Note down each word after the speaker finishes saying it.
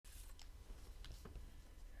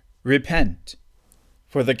Repent,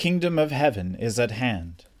 for the kingdom of heaven is at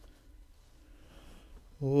hand.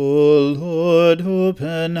 O Lord,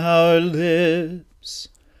 open our lips,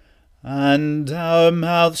 and our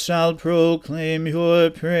mouth shall proclaim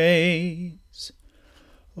your praise.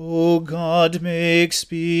 O God, make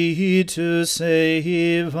speed to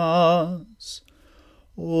save us.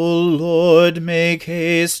 O Lord, make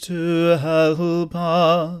haste to help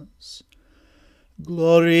us.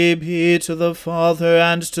 Glory be to the Father,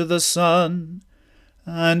 and to the Son,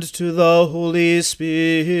 and to the Holy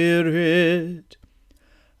Spirit,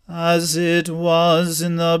 as it was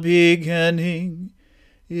in the beginning,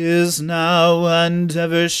 is now, and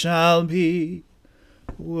ever shall be,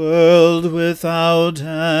 world without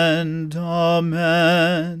end.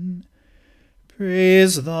 Amen.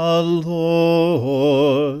 Praise the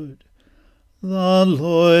Lord. The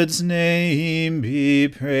Lord's name be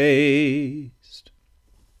praised.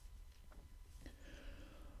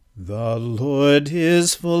 The Lord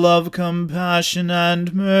is full of compassion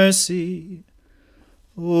and mercy.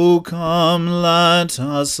 O come, let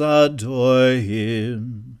us adore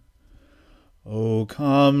him. O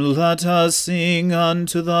come, let us sing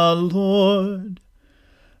unto the Lord.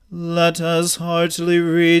 Let us heartily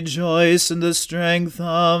rejoice in the strength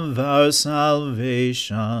of our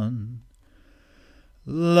salvation.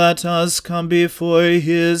 Let us come before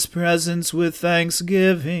his presence with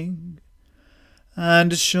thanksgiving,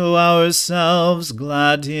 and show ourselves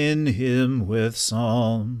glad in him with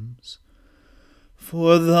psalms.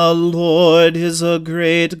 For the Lord is a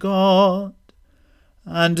great God,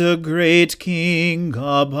 and a great King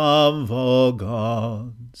above all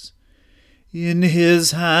gods. In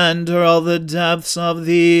his hand are all the depths of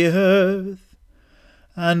the earth,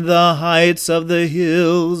 and the heights of the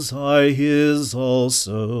hills are his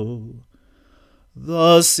also.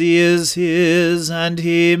 The sea is his, and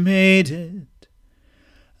he made it,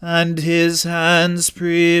 and his hands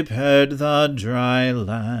prepared the dry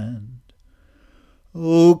land.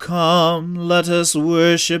 O come, let us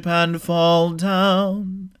worship and fall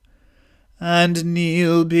down, and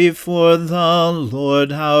kneel before the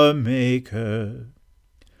Lord our Maker.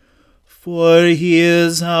 For he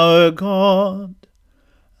is our God,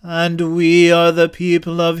 and we are the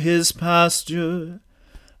people of his pasture,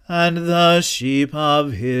 and the sheep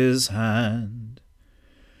of his hand.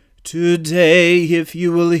 Today, if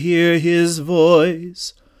you will hear his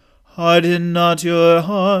voice, harden not your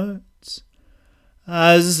hearts,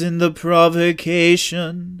 as in the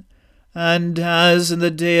provocation, and as in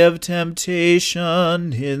the day of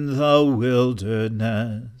temptation in the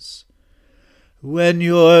wilderness, when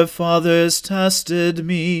your fathers tested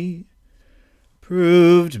me,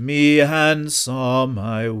 proved me, and saw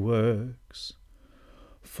my works.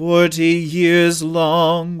 40 years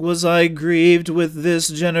long was I grieved with this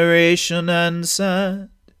generation, and said,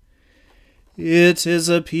 It is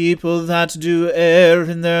a people that do err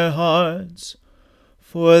in their hearts,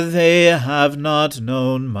 for they have not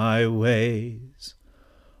known my ways,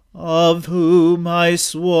 of whom I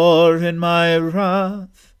swore in my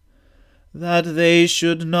wrath, that they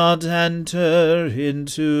should not enter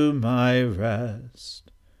into my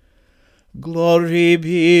rest. Glory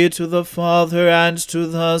be to the Father, and to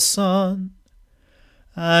the Son,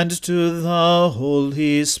 and to the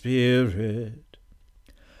Holy Spirit,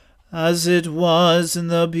 as it was in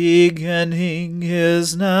the beginning,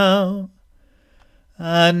 is now,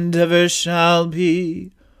 and ever shall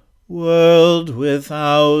be, world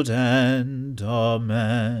without end.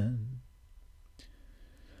 Amen.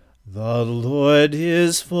 The Lord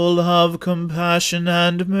is full of compassion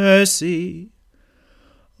and mercy.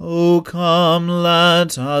 O come,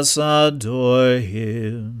 let us adore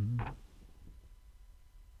him.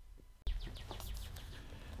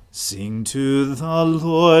 Sing to the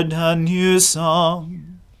Lord a new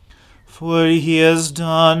song, for he has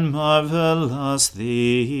done marvelous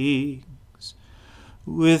things.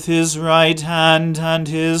 With his right hand and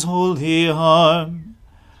his holy arm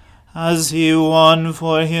has he won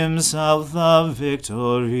for himself the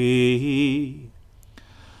victory.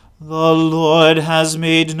 The Lord has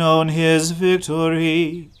made known his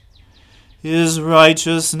victory. His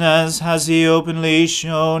righteousness has he openly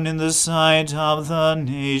shown in the sight of the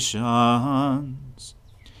nations.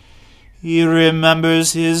 He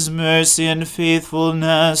remembers his mercy and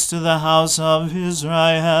faithfulness to the house of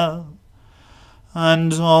Israel.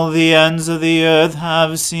 And all the ends of the earth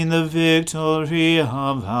have seen the victory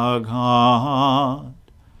of our God.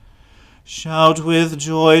 Shout with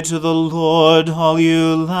joy to the Lord, all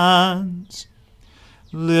you lands.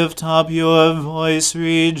 Lift up your voice,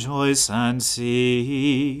 rejoice and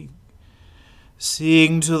sing.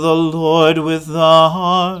 Sing to the Lord with the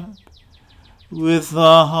harp. with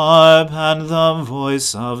the harp and the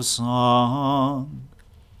voice of song,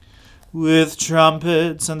 with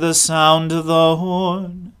trumpets and the sound of the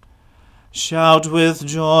horn. Shout with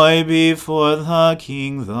joy before the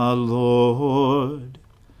King the Lord.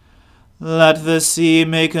 Let the sea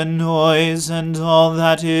make a noise and all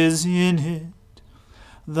that is in it,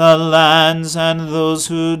 the lands and those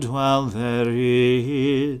who dwell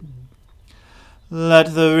therein.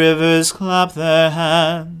 Let the rivers clap their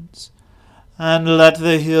hands, and let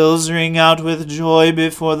the hills ring out with joy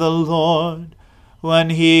before the Lord,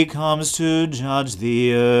 when he comes to judge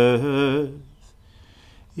the earth.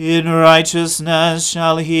 In righteousness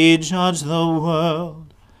shall he judge the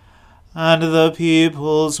world, and the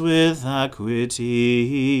peoples with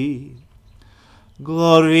equity.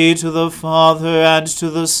 Glory to the Father, and to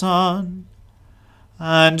the Son,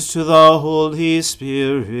 and to the Holy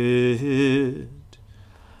Spirit,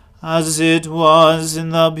 as it was in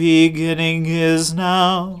the beginning, is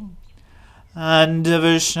now, and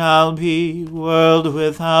ever shall be, world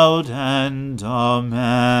without end.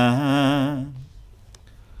 Amen.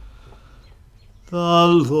 The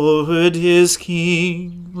Lord is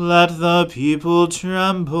King, let the people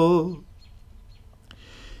tremble.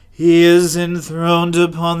 He is enthroned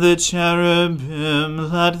upon the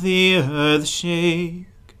cherubim, let the earth shake.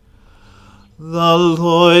 The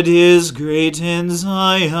Lord is great in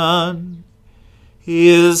Zion, he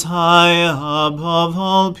is high above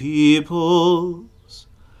all peoples.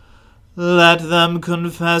 Let them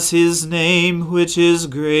confess his name, which is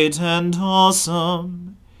great and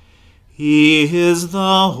awesome. He is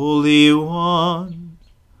the Holy One.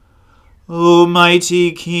 O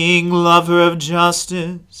mighty King, lover of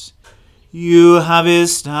justice, you have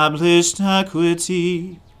established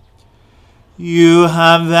equity. You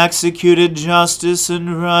have executed justice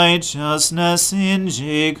and righteousness in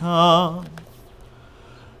Jacob.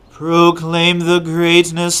 Proclaim the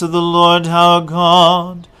greatness of the Lord our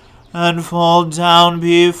God, and fall down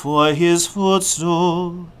before his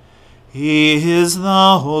footstool. He is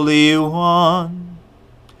the Holy One.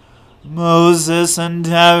 Moses and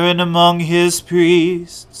Aaron among his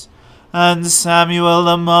priests, and Samuel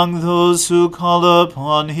among those who call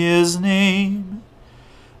upon his name.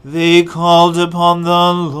 They called upon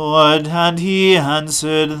the Lord, and he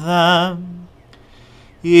answered them.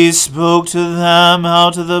 He spoke to them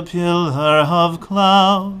out of the pillar of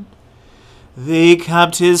cloud. They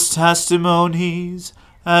kept his testimonies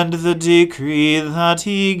and the decree that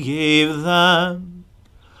he gave them.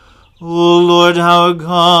 O Lord our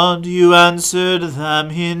God, you answered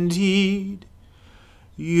them indeed.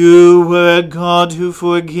 You were a God who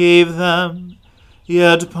forgave them,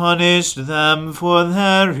 yet punished them for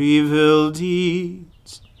their evil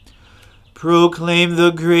deeds. Proclaim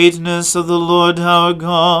the greatness of the Lord our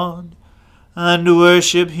God, and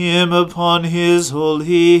worship him upon his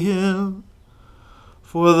holy hill.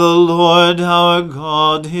 For the Lord our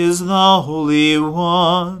God is the Holy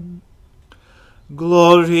One.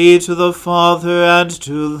 Glory to the Father, and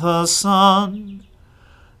to the Son,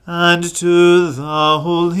 and to the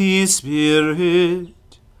Holy Spirit,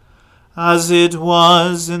 as it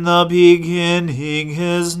was in the beginning,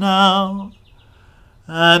 is now,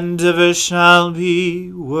 and ever shall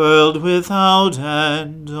be, world without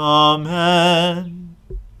end. Amen.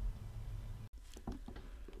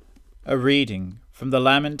 A reading from the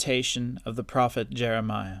Lamentation of the prophet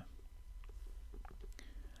Jeremiah.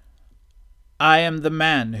 I am the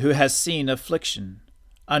man who has seen affliction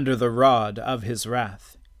under the rod of his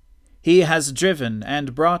wrath. He has driven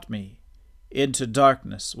and brought me into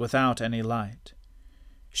darkness without any light.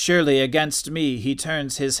 Surely against me he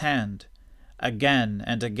turns his hand, again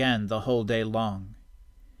and again the whole day long.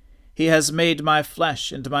 He has made my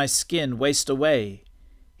flesh and my skin waste away.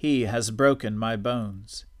 He has broken my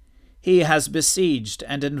bones. He has besieged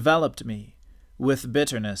and enveloped me with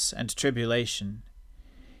bitterness and tribulation.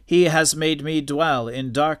 He has made me dwell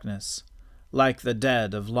in darkness, like the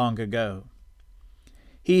dead of long ago.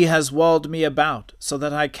 He has walled me about so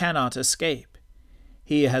that I cannot escape.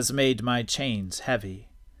 He has made my chains heavy.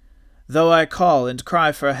 Though I call and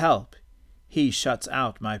cry for help, he shuts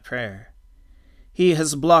out my prayer. He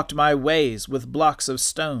has blocked my ways with blocks of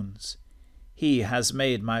stones. He has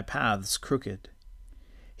made my paths crooked.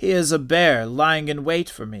 He is a bear lying in wait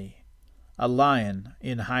for me, a lion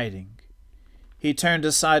in hiding. He turned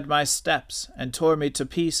aside my steps and tore me to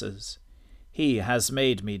pieces. He has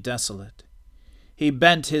made me desolate. He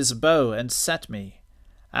bent his bow and set me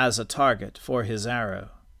as a target for his arrow.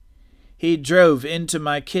 He drove into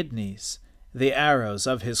my kidneys the arrows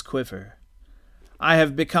of his quiver. I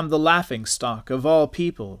have become the laughingstock of all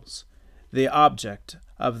peoples, the object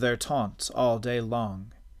of their taunts all day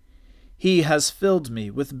long. He has filled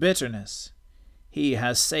me with bitterness. He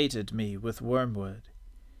has sated me with wormwood.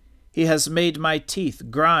 He has made my teeth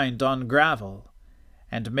grind on gravel,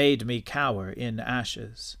 and made me cower in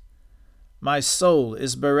ashes. My soul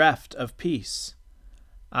is bereft of peace.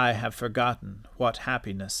 I have forgotten what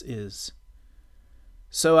happiness is.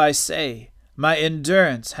 So I say, my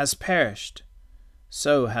endurance has perished.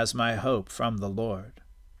 So has my hope from the Lord.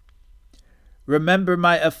 Remember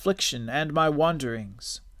my affliction and my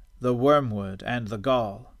wanderings, the wormwood and the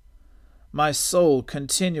gall. My soul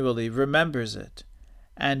continually remembers it,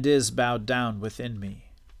 and is bowed down within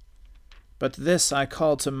me. But this I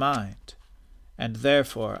call to mind, and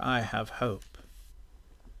therefore I have hope.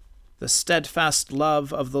 The steadfast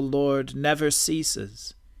love of the Lord never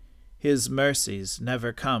ceases. His mercies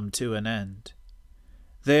never come to an end.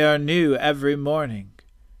 They are new every morning.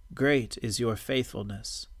 Great is your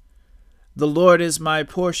faithfulness. The Lord is my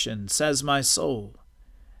portion, says my soul.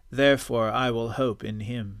 Therefore I will hope in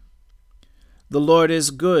him. The Lord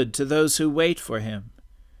is good to those who wait for him,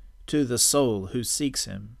 to the soul who seeks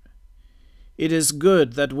him. It is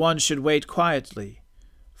good that one should wait quietly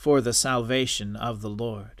for the salvation of the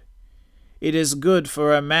Lord. It is good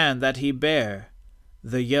for a man that he bear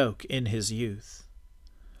the yoke in his youth.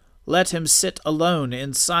 Let him sit alone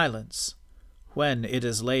in silence when it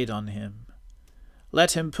is laid on him.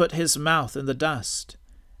 Let him put his mouth in the dust.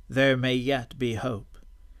 There may yet be hope.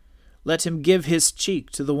 Let him give his cheek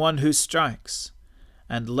to the one who strikes,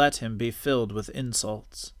 and let him be filled with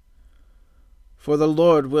insults. For the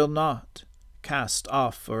Lord will not cast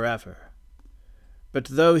off forever. But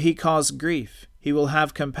though he cause grief, he will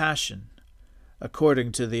have compassion,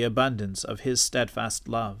 according to the abundance of his steadfast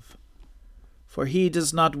love. For he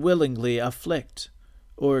does not willingly afflict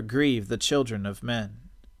or grieve the children of men,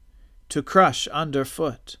 to crush under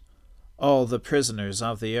foot all the prisoners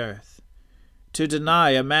of the earth, to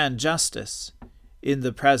deny a man justice in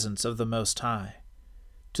the presence of the Most High,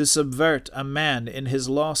 to subvert a man in his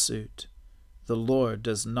lawsuit, the Lord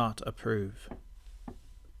does not approve.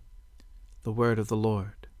 The word of the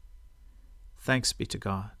Lord. Thanks be to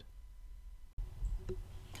God.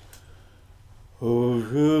 O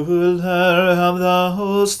ruler of the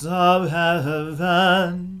hosts of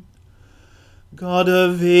heaven, God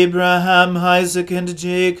of Abraham, Isaac, and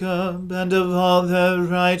Jacob, and of all their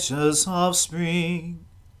righteous offspring,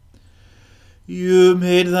 you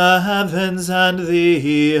made the heavens and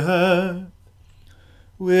the earth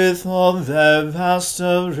with all their vast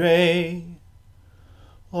array.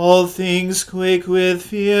 All things quake with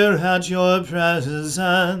fear at your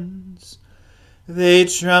presence. They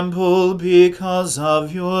tremble because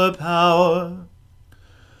of your power.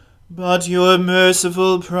 But your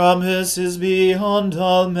merciful promise is beyond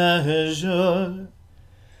all measure.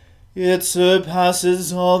 It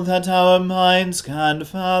surpasses all that our minds can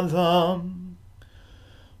fathom.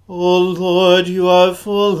 O Lord, you are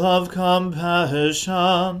full of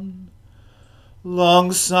compassion,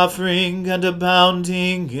 long-suffering and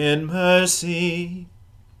abounding in mercy.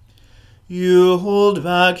 You hold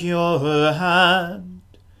back your hand.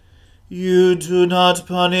 You do not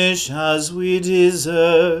punish as we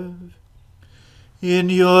deserve. In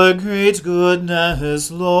your great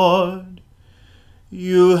goodness, Lord,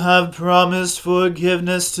 you have promised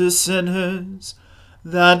forgiveness to sinners,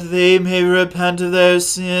 that they may repent of their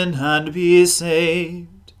sin and be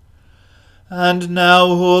saved. And now,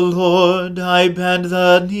 O Lord, I bend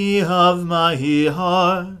the knee of my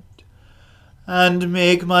heart, and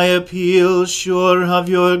make my appeal sure of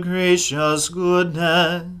your gracious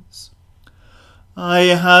goodness. I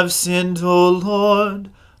have sinned, O Lord,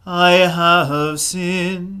 I have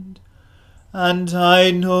sinned, and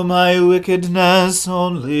I know my wickedness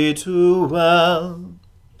only too well.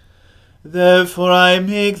 Therefore I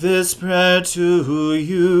make this prayer to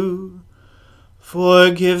you.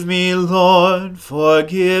 Forgive me, Lord,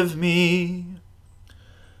 forgive me.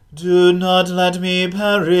 Do not let me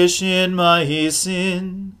perish in my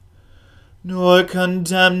sin, nor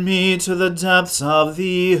condemn me to the depths of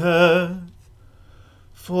the earth.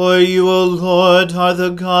 For you, O Lord, are the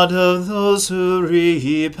God of those who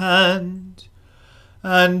repent,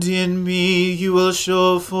 and in me you will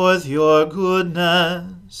show forth your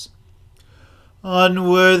goodness.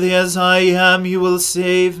 Unworthy as I am, you will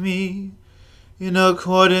save me, in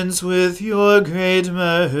accordance with your great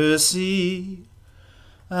mercy.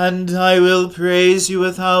 And I will praise you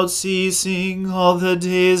without ceasing all the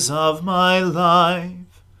days of my life.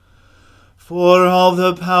 For all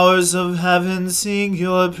the powers of heaven sing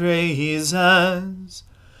your praises,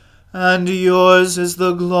 and yours is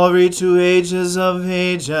the glory to ages of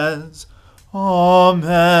ages.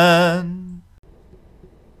 Amen.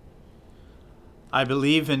 I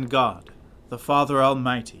believe in God, the Father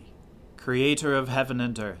Almighty, creator of heaven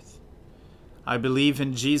and earth. I believe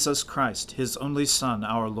in Jesus Christ, his only Son,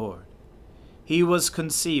 our Lord. He was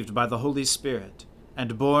conceived by the Holy Spirit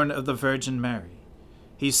and born of the Virgin Mary.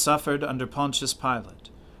 He suffered under Pontius Pilate,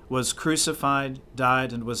 was crucified,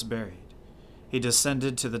 died, and was buried. He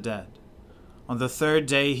descended to the dead. On the third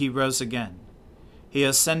day he rose again. He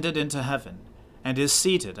ascended into heaven, and is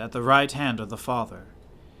seated at the right hand of the Father.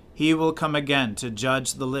 He will come again to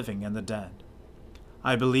judge the living and the dead.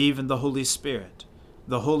 I believe in the Holy Spirit,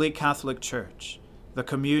 the Holy Catholic Church, the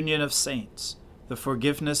communion of saints, the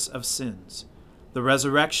forgiveness of sins, the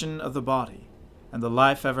resurrection of the body, and the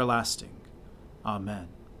life everlasting. Amen.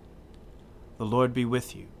 The Lord be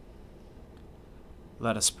with you.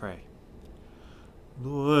 Let us pray.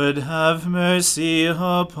 Lord, have mercy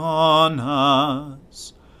upon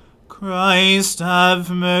us. Christ, have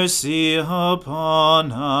mercy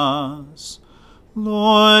upon us.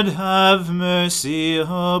 Lord, have mercy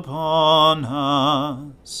upon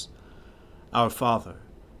us. Our Father,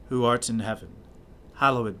 who art in heaven,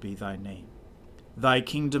 hallowed be thy name. Thy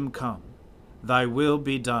kingdom come, thy will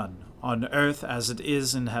be done, on earth as it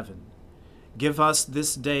is in heaven. Give us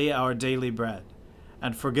this day our daily bread,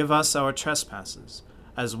 and forgive us our trespasses,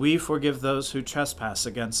 as we forgive those who trespass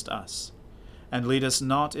against us. And lead us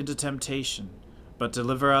not into temptation, but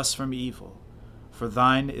deliver us from evil. For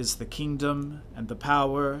thine is the kingdom, and the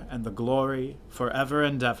power, and the glory, forever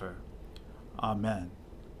and ever. Amen.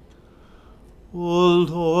 O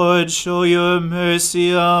Lord, show your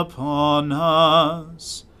mercy upon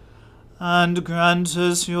us, and grant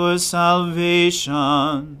us your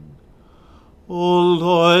salvation. O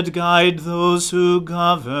Lord, guide those who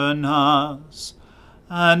govern us,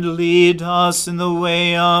 and lead us in the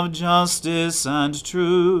way of justice and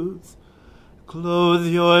truth. Clothe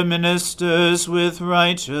your ministers with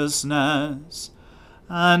righteousness,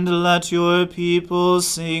 and let your people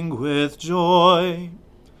sing with joy.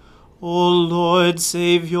 O Lord,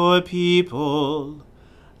 save your people,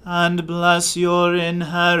 and bless your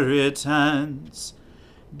inheritance.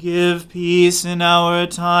 Give peace in our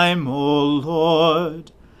time, O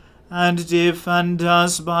Lord, and defend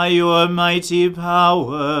us by your mighty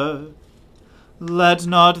power. Let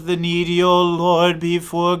not the needy, O Lord, be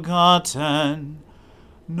forgotten,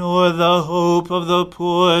 nor the hope of the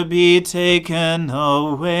poor be taken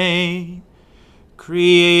away.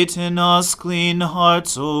 Create in us clean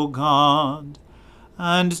hearts, O God,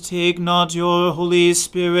 and take not your Holy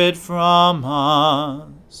Spirit from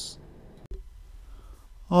us.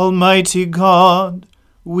 Almighty God,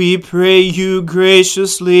 we pray you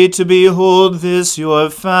graciously to behold this your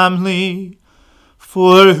family,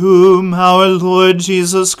 for whom our Lord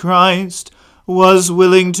Jesus Christ was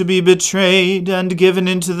willing to be betrayed and given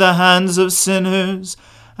into the hands of sinners,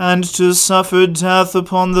 and to suffer death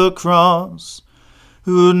upon the cross,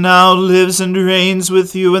 who now lives and reigns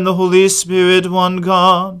with you in the Holy Spirit, one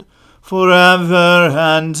God, forever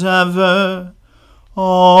and ever.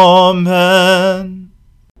 Amen.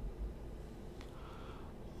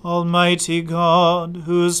 Almighty God,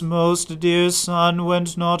 whose most dear Son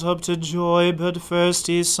went not up to joy, but first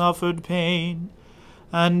he suffered pain,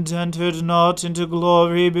 and entered not into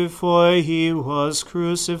glory before he was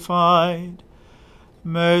crucified,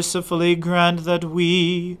 mercifully grant that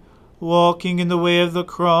we, walking in the way of the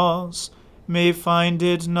cross, may find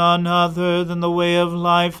it none other than the way of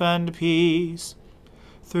life and peace.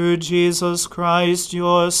 Through Jesus Christ,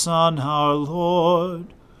 your Son, our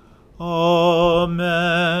Lord. Amen.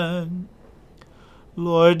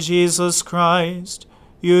 Lord Jesus Christ,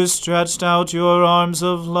 you stretched out your arms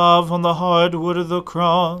of love on the hard wood of the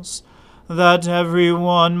cross, that every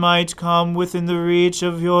one might come within the reach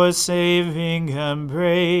of your saving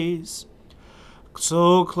embrace.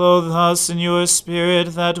 So clothe us in your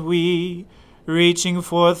Spirit, that we, reaching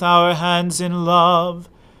forth our hands in love,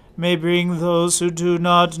 may bring those who do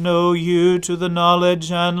not know you to the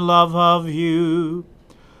knowledge and love of you,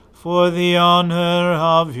 for the honor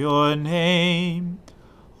of your name.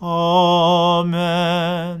 Amen.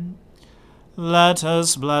 Let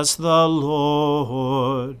us bless the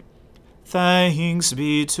Lord. Thanks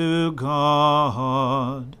be to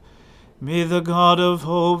God. May the God of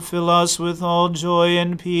hope fill us with all joy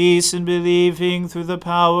and peace in believing through the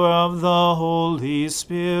power of the Holy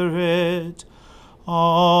Spirit.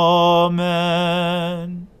 Amen.